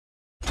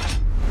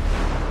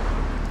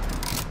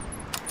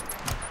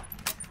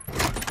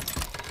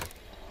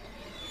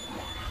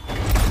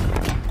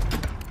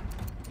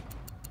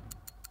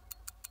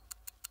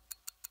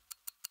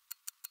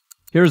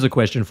Here is a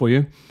question for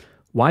you.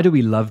 Why do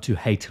we love to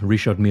hate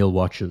Richard Mille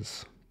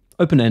watches?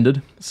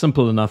 Open-ended,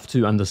 simple enough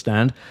to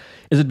understand.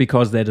 Is it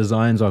because their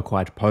designs are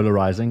quite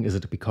polarizing? Is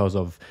it because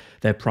of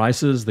their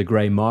prices, the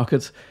grey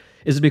market?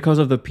 Is it because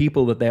of the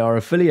people that they are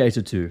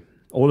affiliated to?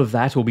 All of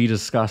that will be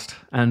discussed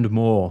and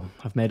more.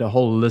 I've made a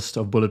whole list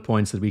of bullet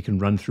points that we can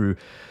run through,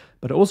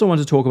 but I also want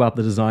to talk about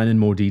the design in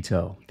more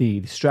detail,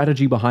 the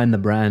strategy behind the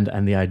brand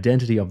and the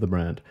identity of the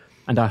brand.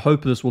 And I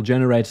hope this will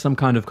generate some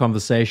kind of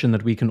conversation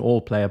that we can all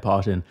play a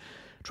part in.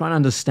 Try and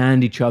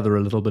understand each other a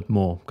little bit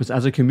more, because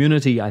as a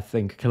community, I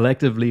think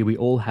collectively we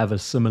all have a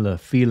similar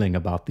feeling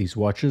about these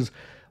watches,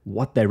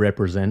 what they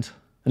represent.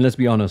 And let's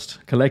be honest,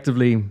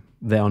 collectively,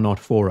 they are not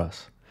for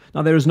us.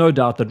 Now, there is no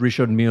doubt that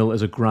Richard Mille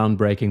is a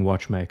groundbreaking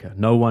watchmaker.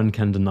 No one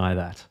can deny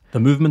that.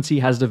 The movements he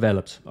has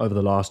developed over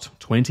the last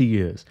 20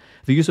 years,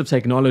 the use of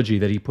technology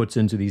that he puts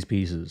into these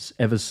pieces,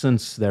 ever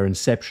since their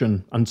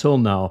inception until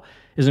now,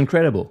 is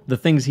incredible. The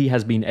things he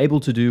has been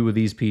able to do with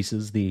these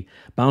pieces, the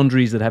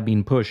boundaries that have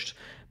been pushed,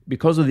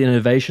 because of the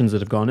innovations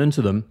that have gone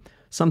into them,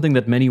 something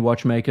that many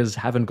watchmakers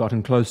haven't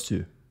gotten close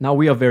to. Now,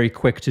 we are very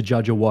quick to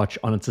judge a watch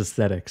on its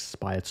aesthetics,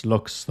 by its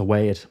looks, the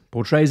way it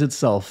portrays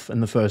itself in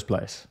the first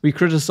place. We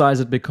criticize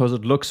it because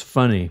it looks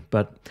funny,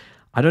 but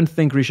I don't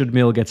think Richard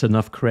Mille gets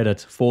enough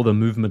credit for the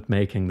movement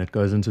making that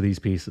goes into these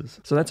pieces.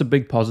 So that's a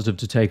big positive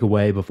to take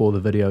away before the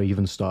video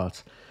even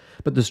starts.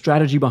 But the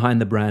strategy behind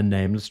the brand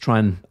name, let's try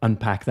and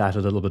unpack that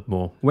a little bit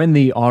more. When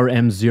the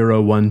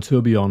RM01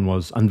 Tourbillon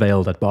was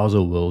unveiled at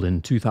Baselworld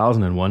in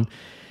 2001,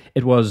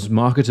 it was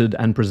marketed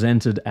and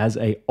presented as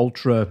a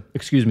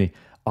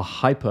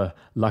hyper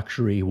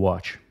luxury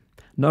watch.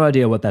 No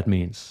idea what that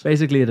means.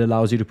 Basically, it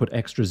allows you to put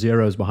extra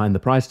zeros behind the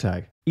price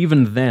tag.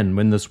 Even then,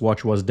 when this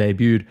watch was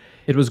debuted,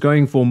 it was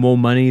going for more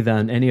money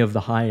than any of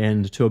the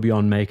high-end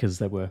tourbillon makers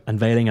that were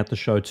unveiling at the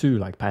show too,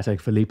 like Patek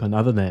Philippe and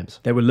other names.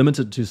 They were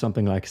limited to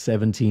something like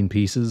 17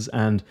 pieces,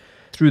 and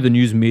through the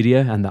news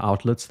media and the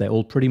outlets, they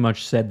all pretty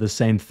much said the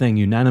same thing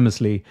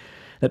unanimously,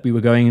 that we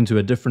were going into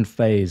a different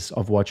phase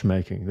of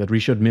watchmaking, that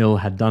Richard Mille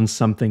had done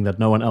something that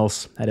no one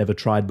else had ever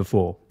tried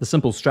before. The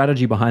simple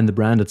strategy behind the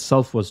brand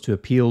itself was to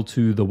appeal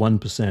to the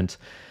 1%,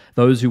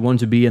 those who want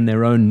to be in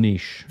their own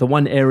niche, the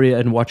one area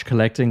in watch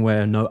collecting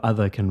where no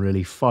other can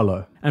really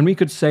follow. And we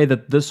could say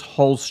that this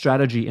whole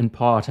strategy in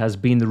part has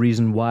been the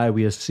reason why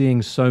we are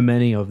seeing so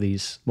many of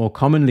these more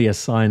commonly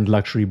assigned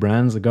luxury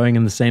brands are going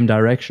in the same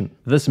direction.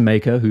 This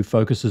maker, who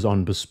focuses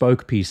on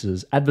bespoke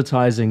pieces,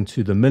 advertising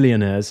to the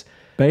millionaires,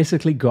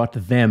 basically got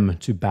them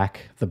to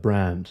back the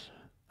brand.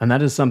 And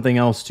that is something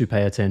else to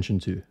pay attention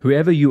to.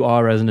 Whoever you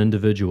are as an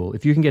individual,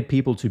 if you can get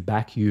people to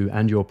back you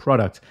and your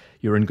product,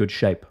 you're in good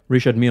shape.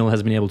 Richard Mille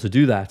has been able to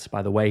do that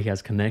by the way he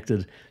has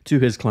connected to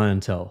his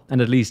clientele.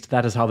 And at least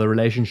that is how the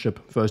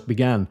relationship first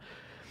began.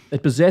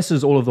 It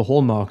possesses all of the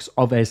hallmarks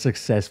of a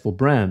successful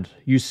brand.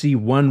 You see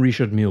one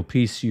Richard Mille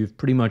piece, you've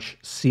pretty much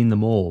seen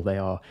them all. They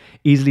are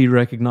easily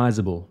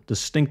recognizable,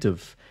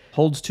 distinctive,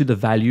 holds to the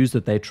values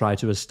that they try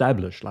to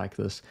establish, like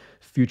this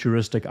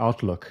futuristic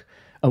outlook.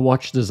 A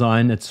watch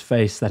design, its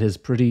face that is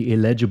pretty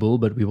illegible,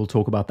 but we will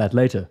talk about that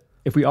later.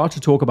 If we are to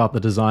talk about the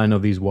design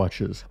of these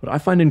watches, what I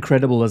find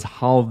incredible is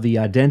how the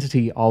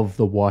identity of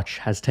the watch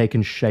has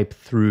taken shape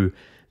through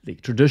the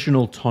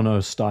traditional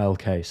tonneau style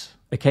case.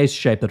 A case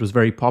shape that was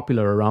very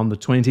popular around the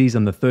 20s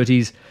and the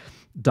 30s,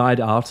 died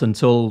out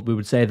until, we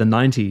would say, the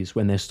 90s,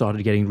 when they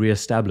started getting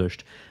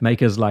re-established.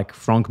 Makers like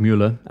Frank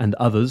Muller and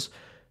others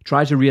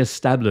try to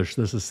re-establish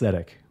this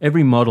aesthetic.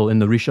 Every model in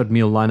the Richard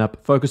Mille lineup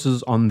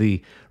focuses on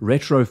the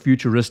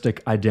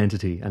retro-futuristic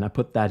identity, and I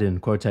put that in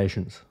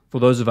quotations.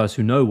 For those of us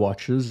who know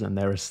watches and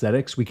their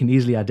aesthetics, we can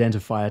easily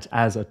identify it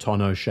as a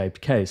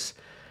tonneau-shaped case.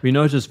 We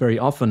notice very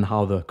often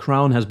how the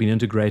crown has been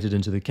integrated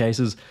into the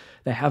cases.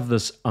 They have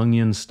this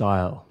onion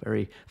style,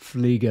 very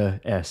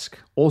Flieger-esque.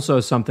 Also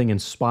something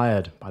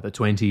inspired by the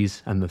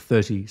 20s and the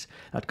 30s,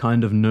 that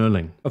kind of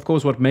knurling. Of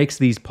course, what makes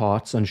these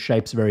parts and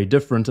shapes very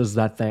different is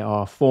that they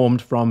are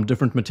formed from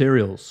different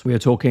materials. We are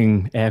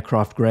talking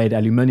aircraft-grade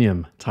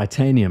aluminium,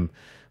 titanium,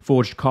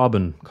 forged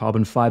carbon,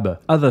 carbon fiber,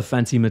 other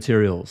fancy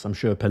materials. I'm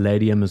sure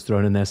palladium is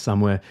thrown in there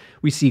somewhere.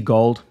 We see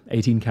gold,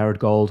 18-karat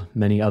gold,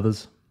 many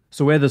others.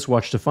 So where this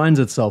watch defines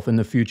itself in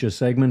the future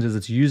segment is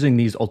it's using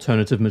these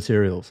alternative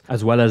materials,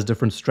 as well as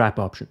different strap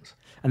options.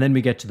 And then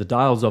we get to the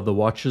dials of the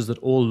watches that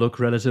all look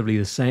relatively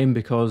the same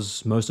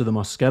because most of them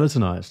are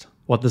skeletonized.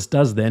 What this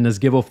does then is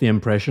give off the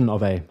impression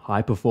of a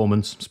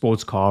high-performance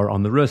sports car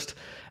on the wrist,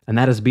 and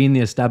that has been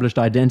the established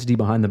identity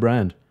behind the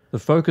brand. The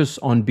focus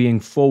on being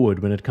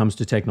forward when it comes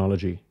to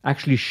technology,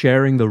 actually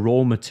sharing the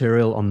raw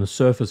material on the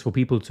surface for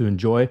people to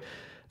enjoy,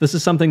 this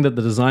is something that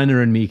the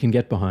designer in me can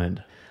get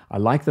behind. I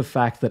like the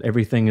fact that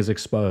everything is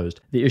exposed.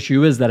 The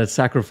issue is that it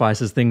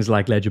sacrifices things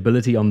like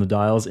legibility on the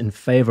dials in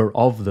favor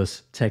of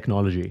this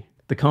technology.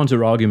 The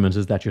counter argument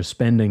is that you're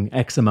spending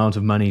X amount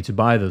of money to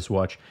buy this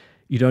watch.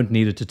 You don't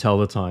need it to tell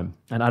the time.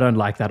 And I don't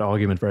like that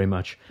argument very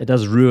much. It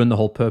does ruin the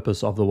whole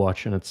purpose of the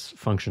watch and its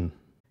function.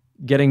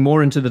 Getting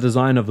more into the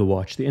design of the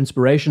watch, the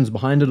inspirations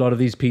behind a lot of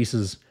these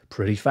pieces,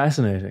 pretty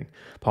fascinating.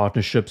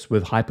 Partnerships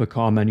with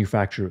hypercar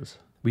manufacturers.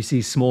 We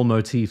see small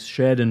motifs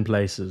shared in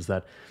places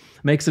that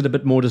makes it a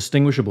bit more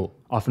distinguishable.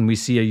 Often we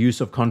see a use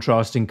of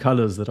contrasting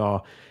colors that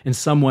are in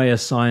some way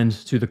assigned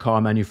to the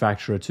car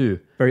manufacturer too.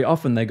 Very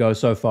often they go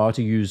so far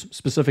to use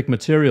specific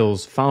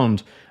materials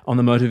found on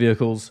the motor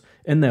vehicles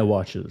in their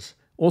watches.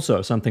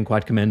 Also something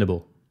quite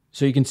commendable.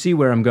 So you can see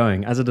where I'm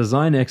going. As a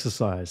design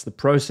exercise, the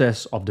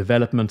process of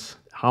development,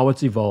 how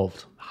it's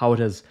evolved, how it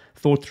has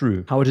thought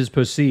through, how it is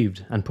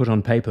perceived and put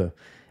on paper,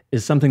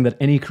 is something that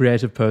any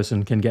creative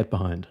person can get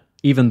behind.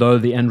 Even though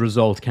the end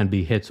result can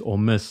be hit or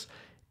miss,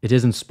 it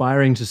is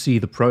inspiring to see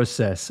the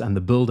process and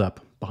the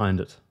build-up behind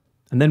it.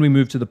 And then we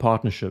move to the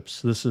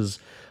partnerships. This is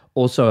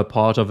also a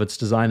part of its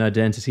design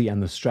identity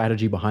and the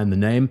strategy behind the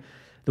name,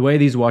 the way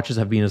these watches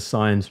have been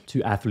assigned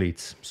to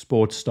athletes,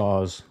 sports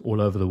stars all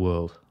over the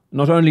world.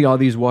 Not only are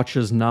these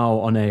watches now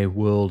on a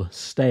world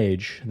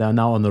stage, they are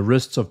now on the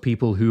wrists of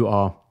people who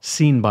are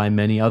seen by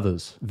many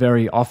others.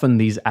 Very often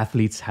these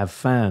athletes have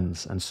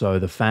fans, and so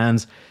the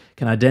fans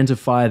can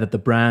identify that the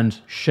brand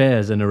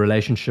shares in a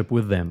relationship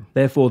with them.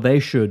 Therefore, they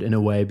should, in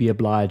a way, be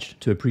obliged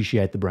to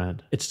appreciate the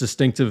brand. It's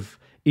distinctive,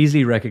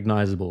 easily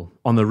recognizable.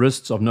 On the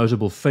wrists of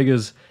notable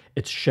figures,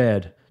 it's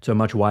shared to a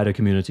much wider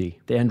community.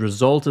 The end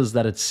result is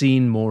that it's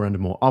seen more and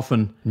more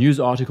often. News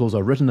articles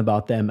are written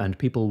about them and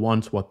people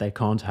want what they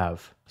can't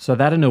have. So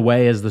that, in a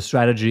way, is the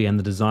strategy and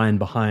the design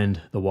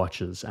behind the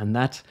watches. And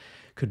that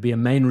could be a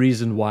main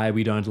reason why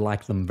we don't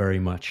like them very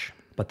much.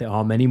 But there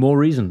are many more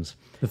reasons.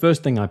 The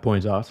first thing I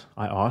point out,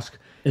 I ask,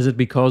 is it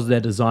because their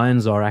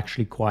designs are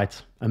actually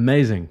quite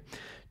amazing?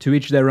 To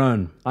each their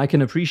own. I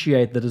can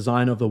appreciate the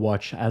design of the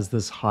watch as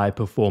this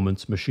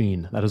high-performance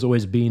machine. That has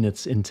always been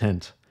its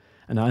intent.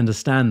 And I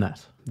understand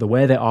that. The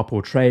way they are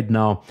portrayed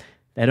now,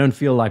 they don't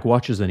feel like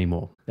watches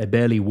anymore. They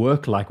barely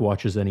work like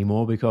watches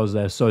anymore because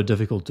they're so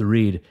difficult to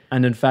read.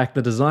 And in fact,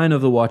 the design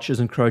of the watch is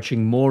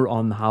encroaching more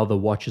on how the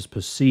watch is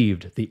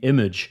perceived, the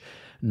image,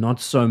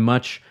 not so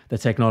much the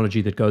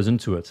technology that goes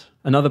into it.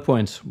 Another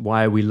point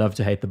why we love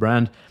to hate the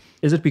brand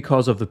is it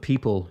because of the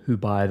people who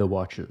buy the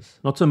watches.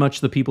 Not so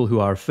much the people who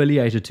are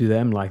affiliated to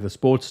them, like the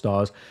sports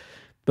stars,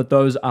 but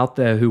those out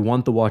there who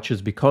want the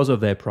watches because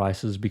of their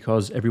prices,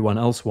 because everyone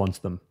else wants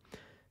them.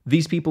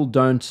 These people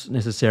don't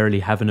necessarily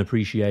have an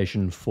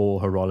appreciation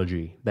for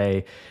horology.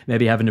 They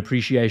maybe have an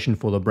appreciation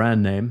for the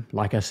brand name.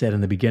 Like I said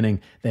in the beginning,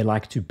 they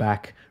like to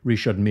back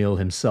Richard Mille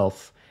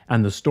himself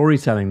and the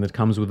storytelling that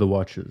comes with the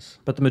watches.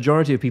 But the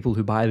majority of people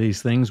who buy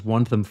these things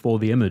want them for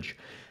the image.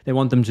 They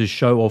want them to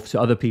show off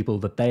to other people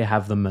that they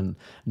have them and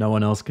no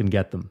one else can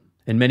get them.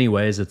 In many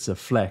ways, it's a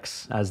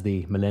flex, as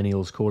the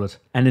millennials call it.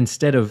 And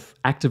instead of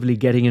actively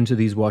getting into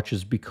these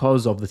watches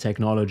because of the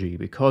technology,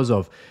 because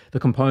of the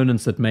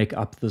components that make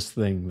up this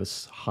thing,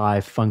 this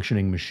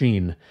high-functioning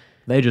machine,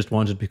 they just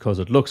want it because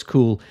it looks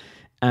cool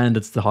and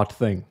it's the hot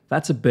thing.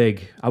 That's a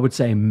big, I would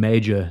say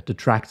major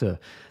detractor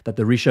that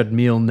the Richard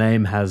Mille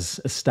name has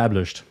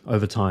established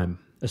over time,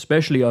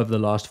 especially over the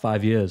last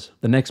 5 years.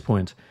 The next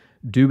point,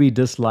 do we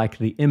dislike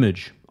the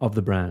image of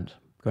the brand?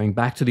 Going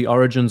back to the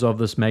origins of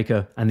this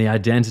maker and the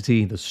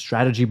identity, the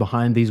strategy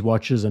behind these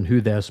watches and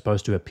who they're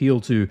supposed to appeal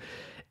to,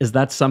 is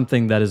that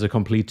something that is a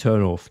complete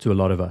turn-off to a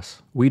lot of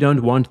us. We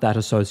don't want that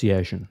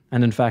association.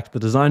 And in fact, the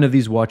design of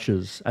these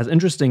watches, as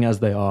interesting as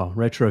they are,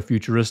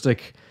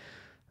 retro-futuristic,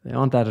 they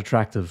aren't that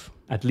attractive,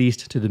 at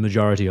least to the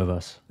majority of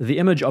us. The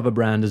image of a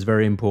brand is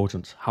very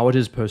important, how it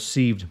is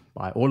perceived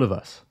by all of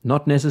us.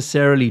 Not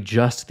necessarily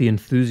just the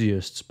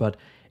enthusiasts, but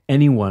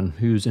anyone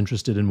who's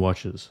interested in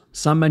watches.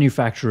 Some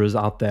manufacturers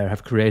out there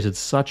have created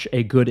such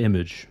a good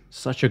image,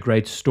 such a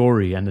great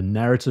story and a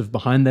narrative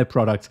behind their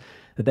product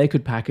that they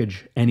could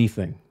package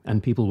anything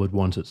and people would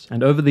want it.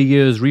 And over the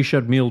years,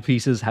 Richard Mille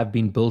pieces have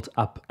been built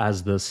up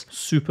as this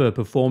super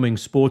performing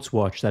sports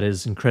watch that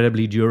is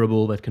incredibly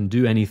durable, that can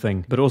do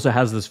anything, but also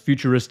has this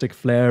futuristic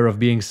flair of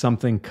being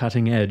something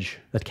cutting edge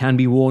that can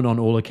be worn on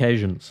all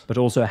occasions, but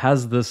also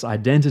has this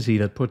identity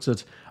that puts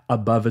it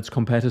above its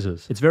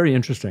competitors. It's very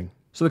interesting.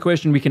 So the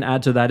question we can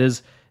add to that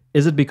is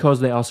it because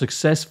they are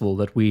successful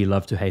that we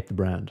love to hate the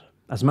brand?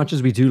 As much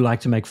as we do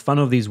like to make fun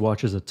of these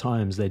watches at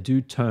times, they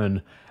do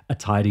turn a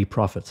tidy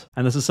profit.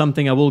 And this is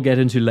something I will get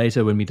into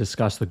later when we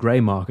discuss the grey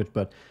market,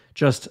 but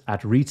just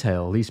at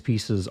retail, these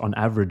pieces on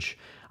average,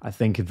 I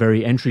think at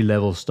very entry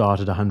level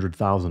start at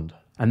 100,000.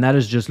 And that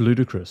is just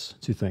ludicrous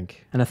to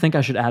think. And I think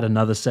I should add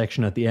another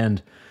section at the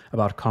end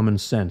about common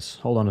sense.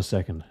 Hold on a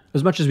second.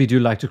 As much as we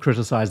do like to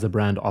criticize the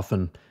brand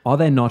often, are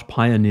they not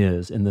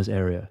pioneers in this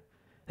area?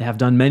 They have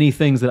done many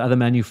things that other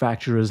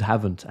manufacturers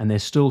haven't, and they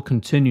still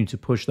continue to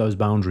push those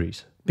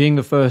boundaries. Being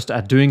the first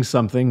at doing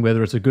something,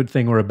 whether it's a good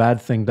thing or a bad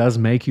thing, does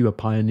make you a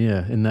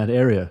pioneer in that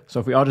area. So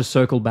if we are to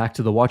circle back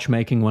to the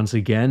watchmaking once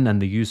again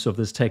and the use of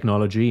this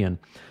technology and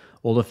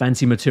all the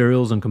fancy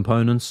materials and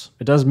components.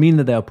 It does mean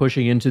that they are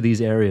pushing into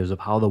these areas of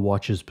how the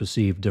watch is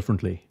perceived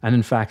differently. And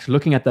in fact,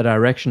 looking at the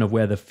direction of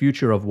where the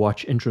future of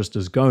watch interest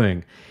is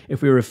going,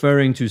 if we're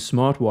referring to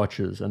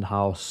smartwatches and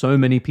how so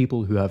many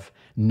people who have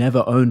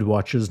never owned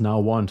watches now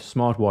want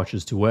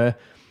smartwatches to wear,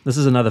 this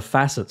is another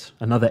facet,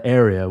 another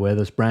area where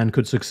this brand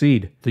could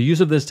succeed. The use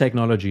of this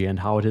technology and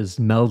how it is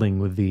melding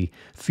with the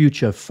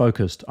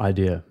future-focused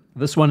idea.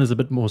 This one is a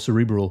bit more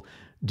cerebral.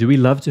 Do we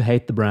love to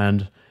hate the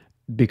brand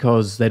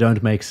because they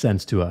don't make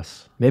sense to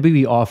us? Maybe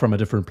we are from a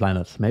different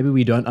planet. Maybe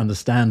we don't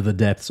understand the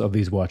depths of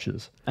these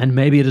watches. And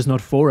maybe it is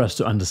not for us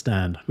to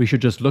understand. We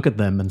should just look at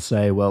them and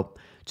say, well,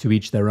 to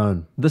each their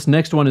own. This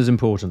next one is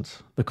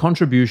important. The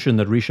contribution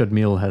that Richard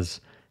Mille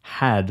has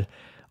had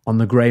on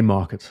the grey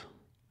market.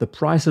 The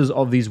prices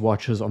of these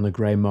watches on the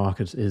grey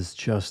market is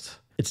just,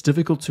 it's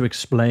difficult to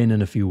explain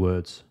in a few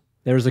words.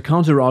 There is a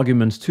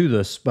counter-argument to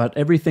this, but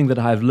everything that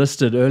I've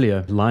listed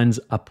earlier lines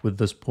up with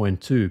this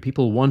point too.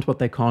 People want what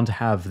they can't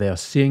have. They are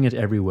seeing it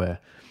everywhere.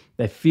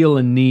 They feel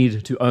a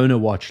need to own a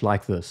watch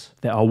like this.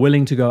 They are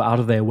willing to go out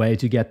of their way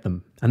to get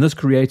them. And this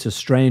creates a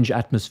strange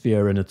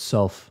atmosphere in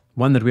itself,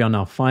 one that we are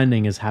now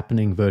finding is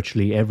happening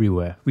virtually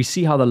everywhere. We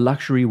see how the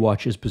luxury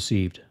watch is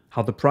perceived,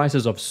 how the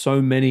prices of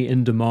so many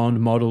in-demand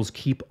models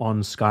keep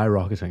on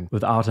skyrocketing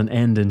without an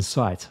end in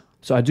sight.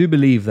 So I do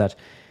believe that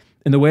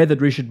in the way that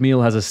Richard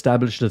Mille has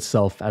established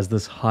itself as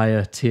this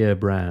higher tier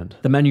brand,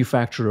 the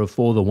manufacturer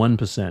for the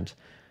 1%,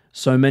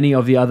 so many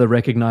of the other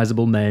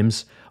recognizable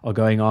names are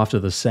going after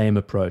the same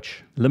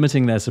approach,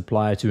 limiting their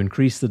supply to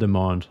increase the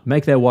demand,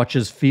 make their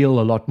watches feel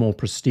a lot more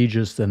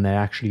prestigious than they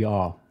actually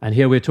are. And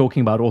here we're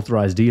talking about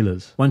authorized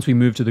dealers. Once we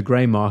move to the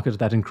grey market,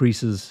 that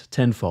increases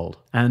tenfold.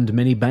 And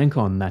many bank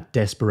on that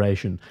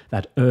desperation,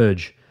 that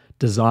urge,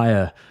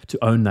 desire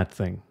to own that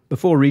thing.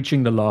 Before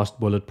reaching the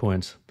last bullet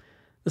point,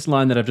 this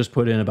line that I've just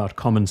put in about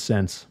common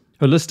sense.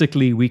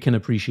 Holistically, we can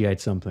appreciate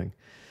something.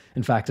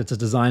 In fact, it's a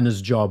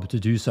designer's job to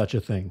do such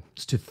a thing.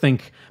 It's to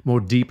think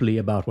more deeply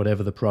about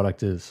whatever the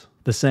product is.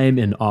 The same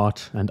in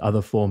art and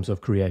other forms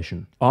of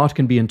creation. Art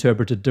can be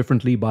interpreted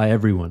differently by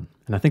everyone.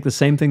 And I think the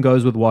same thing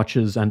goes with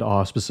watches and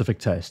our specific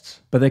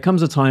tastes. But there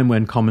comes a time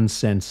when common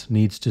sense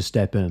needs to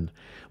step in.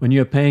 When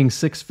you're paying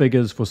 6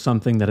 figures for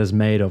something that is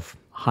made of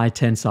high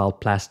tensile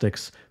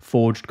plastics,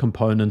 forged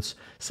components,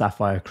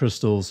 sapphire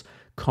crystals,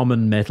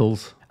 common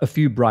metals, a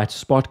few bright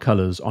spot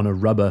colors on a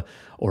rubber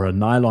or a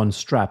nylon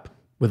strap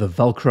with a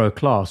Velcro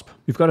clasp,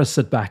 you've got to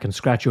sit back and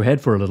scratch your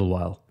head for a little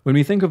while. When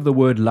we think of the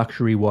word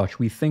luxury watch,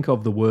 we think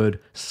of the word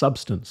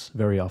substance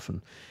very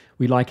often.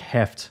 We like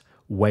heft,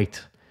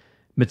 weight.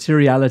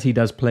 Materiality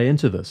does play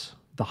into this.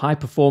 The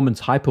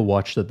high-performance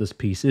hyperwatch that this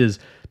piece is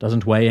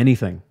doesn't weigh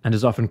anything and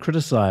is often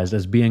criticized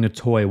as being a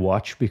toy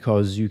watch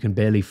because you can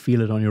barely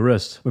feel it on your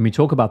wrist. When we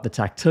talk about the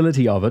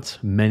tactility of it,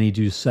 many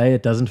do say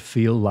it doesn't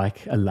feel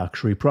like a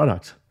luxury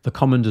product. The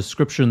common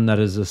description that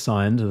is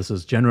assigned, this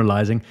is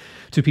generalizing,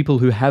 to people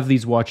who have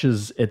these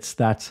watches, it's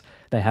that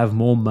they have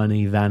more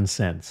money than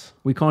sense.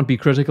 We can't be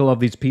critical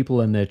of these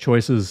people and their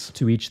choices,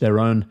 to each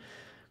their own,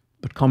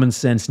 but common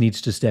sense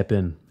needs to step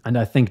in. And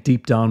I think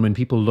deep down when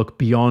people look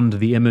beyond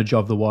the image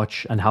of the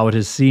watch and how it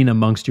is seen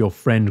amongst your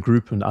friend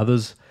group and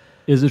others,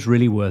 is it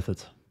really worth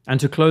it? And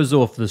to close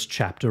off this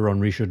chapter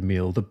on Richard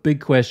Mille, the big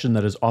question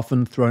that is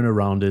often thrown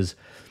around is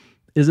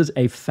it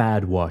a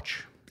fad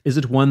watch? Is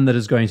it one that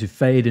is going to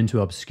fade into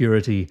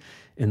obscurity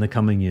in the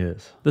coming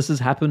years? This has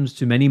happened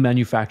to many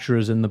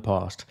manufacturers in the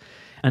past,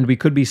 and we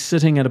could be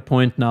sitting at a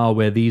point now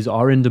where these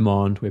are in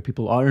demand, where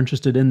people are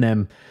interested in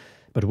them,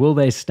 but will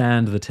they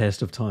stand the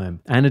test of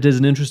time? And it is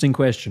an interesting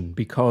question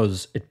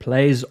because it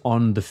plays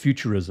on the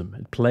futurism,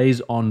 it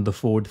plays on the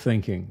forward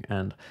thinking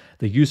and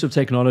the use of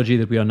technology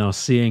that we are now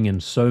seeing in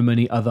so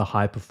many other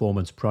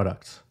high-performance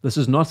products. This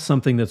is not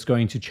something that's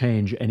going to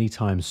change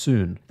anytime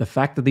soon. The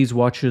fact that these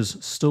watches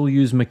still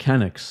use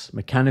mechanics,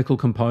 mechanical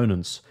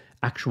components,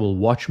 actual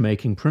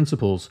watchmaking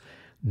principles,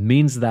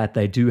 means that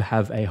they do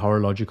have a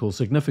horological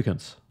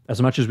significance.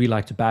 As much as we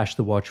like to bash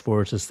the watch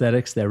for its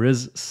aesthetics, there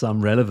is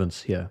some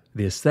relevance here.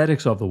 The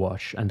aesthetics of the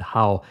watch and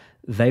how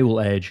they will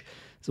age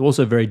is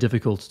also very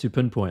difficult to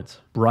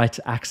pinpoint. Bright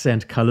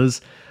accent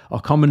colors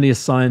are commonly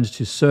assigned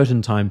to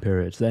certain time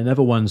periods. They're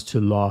never ones to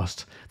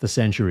last the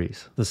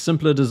centuries. The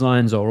simpler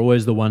designs are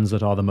always the ones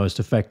that are the most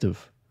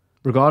effective.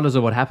 Regardless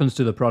of what happens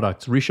to the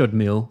product, Richard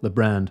Mille, the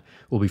brand,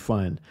 will be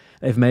fine.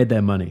 They've made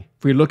their money.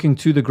 If we're looking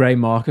to the grey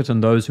market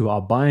and those who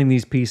are buying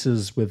these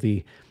pieces with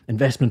the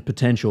investment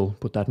potential,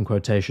 put that in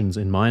quotations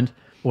in mind,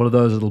 all of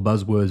those little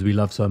buzzwords we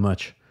love so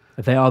much,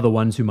 they are the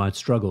ones who might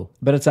struggle.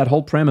 But it's that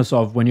whole premise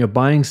of when you're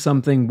buying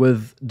something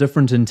with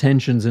different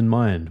intentions in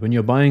mind, when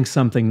you're buying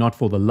something not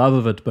for the love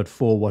of it, but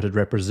for what it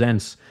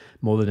represents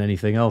more than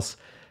anything else,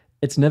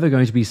 it's never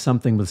going to be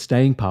something with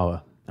staying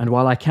power. And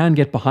while I can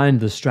get behind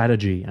the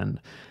strategy and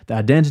the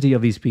identity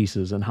of these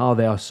pieces and how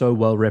they are so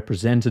well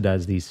represented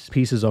as these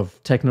pieces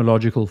of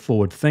technological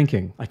forward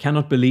thinking, I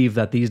cannot believe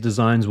that these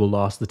designs will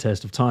last the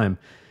test of time.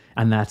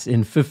 And that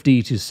in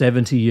 50 to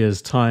 70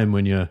 years' time,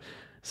 when you're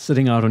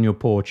sitting out on your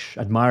porch,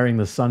 admiring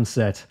the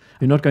sunset,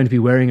 you're not going to be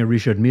wearing a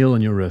Richard Mille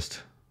on your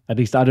wrist. At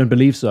least I don't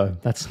believe so.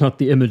 That's not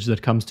the image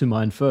that comes to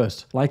mind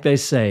first. Like they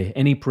say,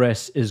 any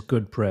press is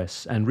good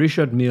press. And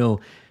Richard Mille,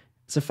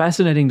 it's a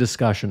fascinating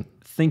discussion,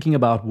 thinking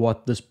about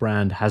what this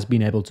brand has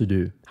been able to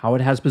do, how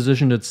it has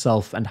positioned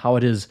itself, and how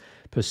it is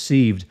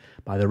perceived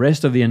by the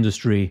rest of the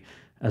industry,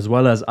 as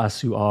well as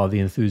us who are the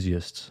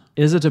enthusiasts.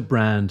 Is it a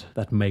brand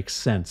that makes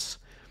sense?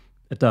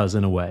 It does,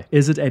 in a way.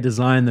 Is it a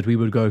design that we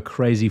would go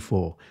crazy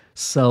for,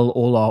 sell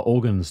all our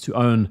organs to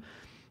own?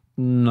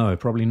 No,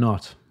 probably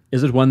not.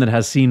 Is it one that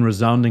has seen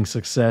resounding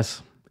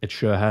success? It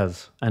sure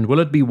has. And will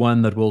it be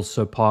one that will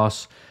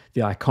surpass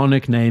the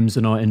iconic names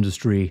in our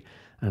industry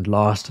and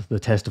last the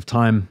test of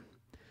time?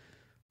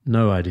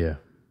 No idea.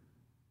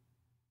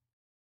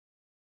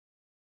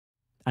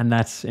 And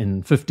that's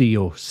in 50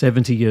 or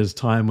 70 years'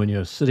 time when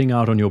you're sitting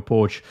out on your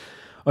porch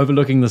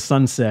overlooking the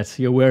sunset,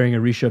 you're wearing a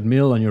Richard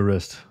Mille on your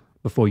wrist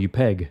before you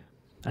peg.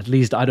 At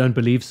least I don't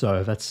believe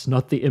so. That's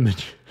not the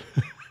image.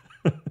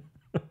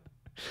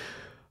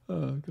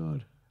 Oh,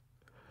 God.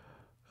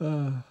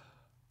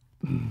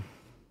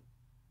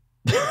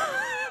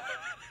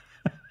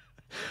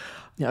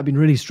 Yeah, I've been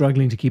really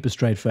struggling to keep a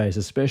straight face,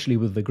 especially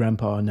with the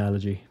grandpa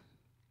analogy.